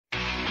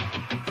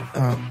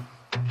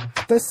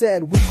They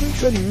said we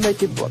couldn't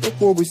make it, but look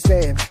where we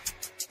stand.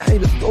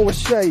 Hate to throw a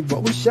shade,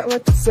 but we shot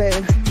like the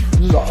sand.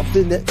 Love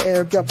in the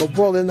air, got the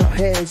ball in our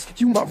hands.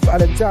 You might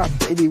ride or die,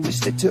 baby, we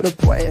stick to the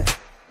plan.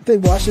 They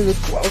watching us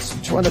close,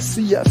 trying to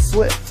see us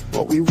slip,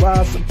 but we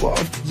rise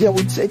above, yeah,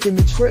 we taking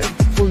the trip.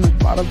 From the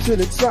bottom to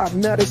the top,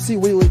 now they see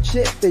we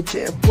legit. They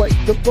can't break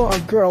the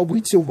bond, girl, we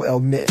too well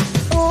knit.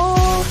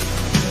 Oh,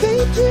 they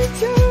can't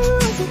tell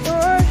us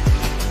apart.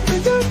 We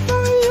got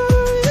fire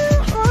in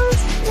our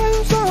hearts. Let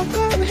them stop,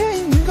 let them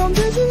hate, we gon'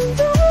 dig it in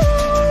the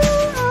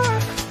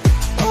heart.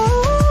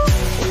 Oh,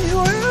 we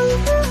were the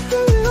best,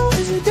 but we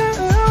always got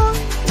out.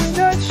 We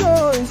got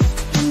choice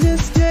in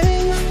this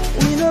game,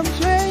 we the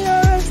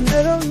players.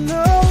 Let them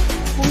know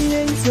we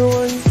ain't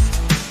toys.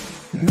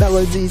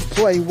 Melodies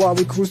play while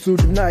we cruise through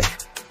the night.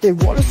 They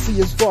wanna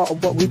see us fall,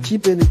 but we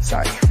keeping it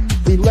tight.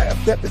 We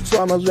laugh at the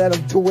drama, let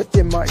them do it,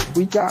 they might.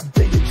 We got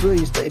bigger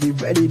dreams, baby,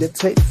 ready to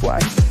take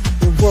flight.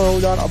 The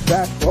world on our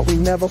back, but we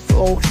never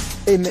fold.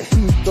 In the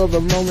heat of the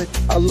moment,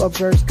 our love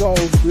turns gold.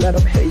 Let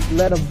them hate,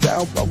 let them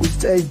down, but we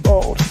stay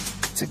bold.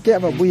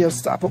 Together we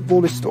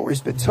unstoppable, the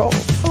story's been told.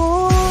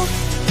 Oh,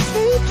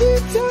 they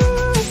keep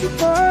telling us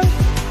apart.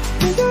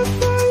 We got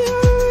fire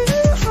in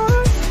our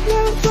hearts.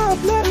 Let them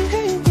drop, let them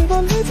hate, we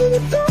gon' live in the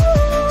dark.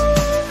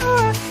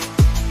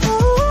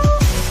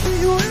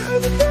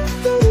 The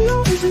best that we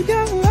always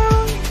got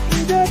along. We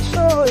got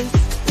choice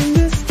in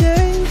this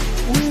game.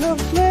 We the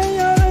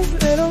players,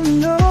 they don't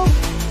know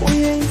we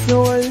ain't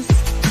toys.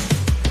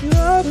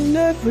 Love will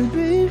never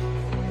be.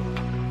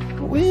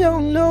 We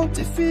don't know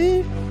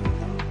defeat.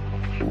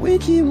 We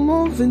keep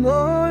moving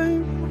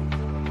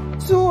on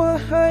to our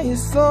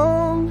highest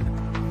song.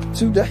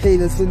 To the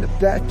haters in the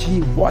back,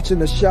 keep watching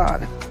the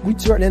shot. We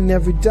turning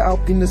every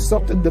doubt into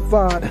something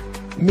divine.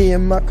 Me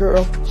and my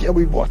girl, yeah,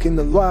 we walking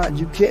the line.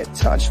 You can't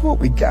touch what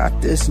we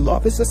got, this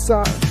love is a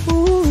sign.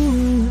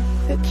 Ooh,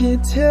 it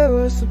can't tear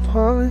us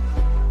apart.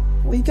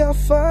 We got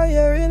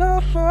fire in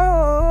our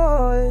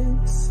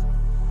hearts.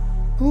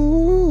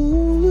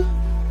 Ooh,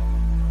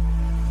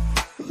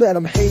 let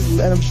them hate,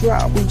 let them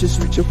try. We just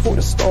reaching for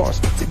the stars.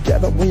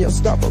 Together we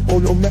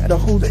unstoppable, no matter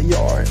who they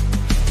are.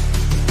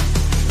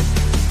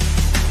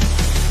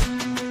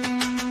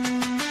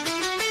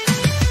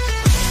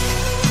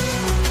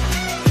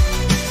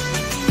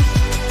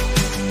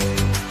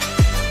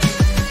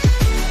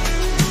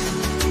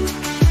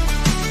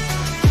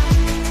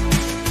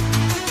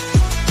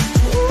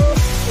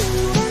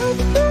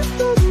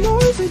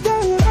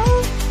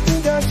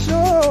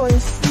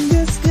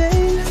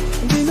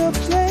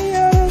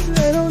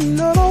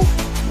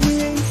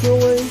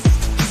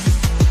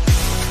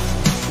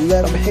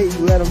 Let them hate,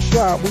 let them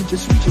try, we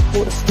just reaching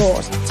for the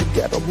stars.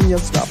 Together we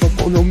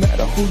unstoppable, no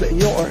matter who they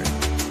are.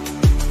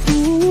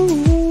 Ooh.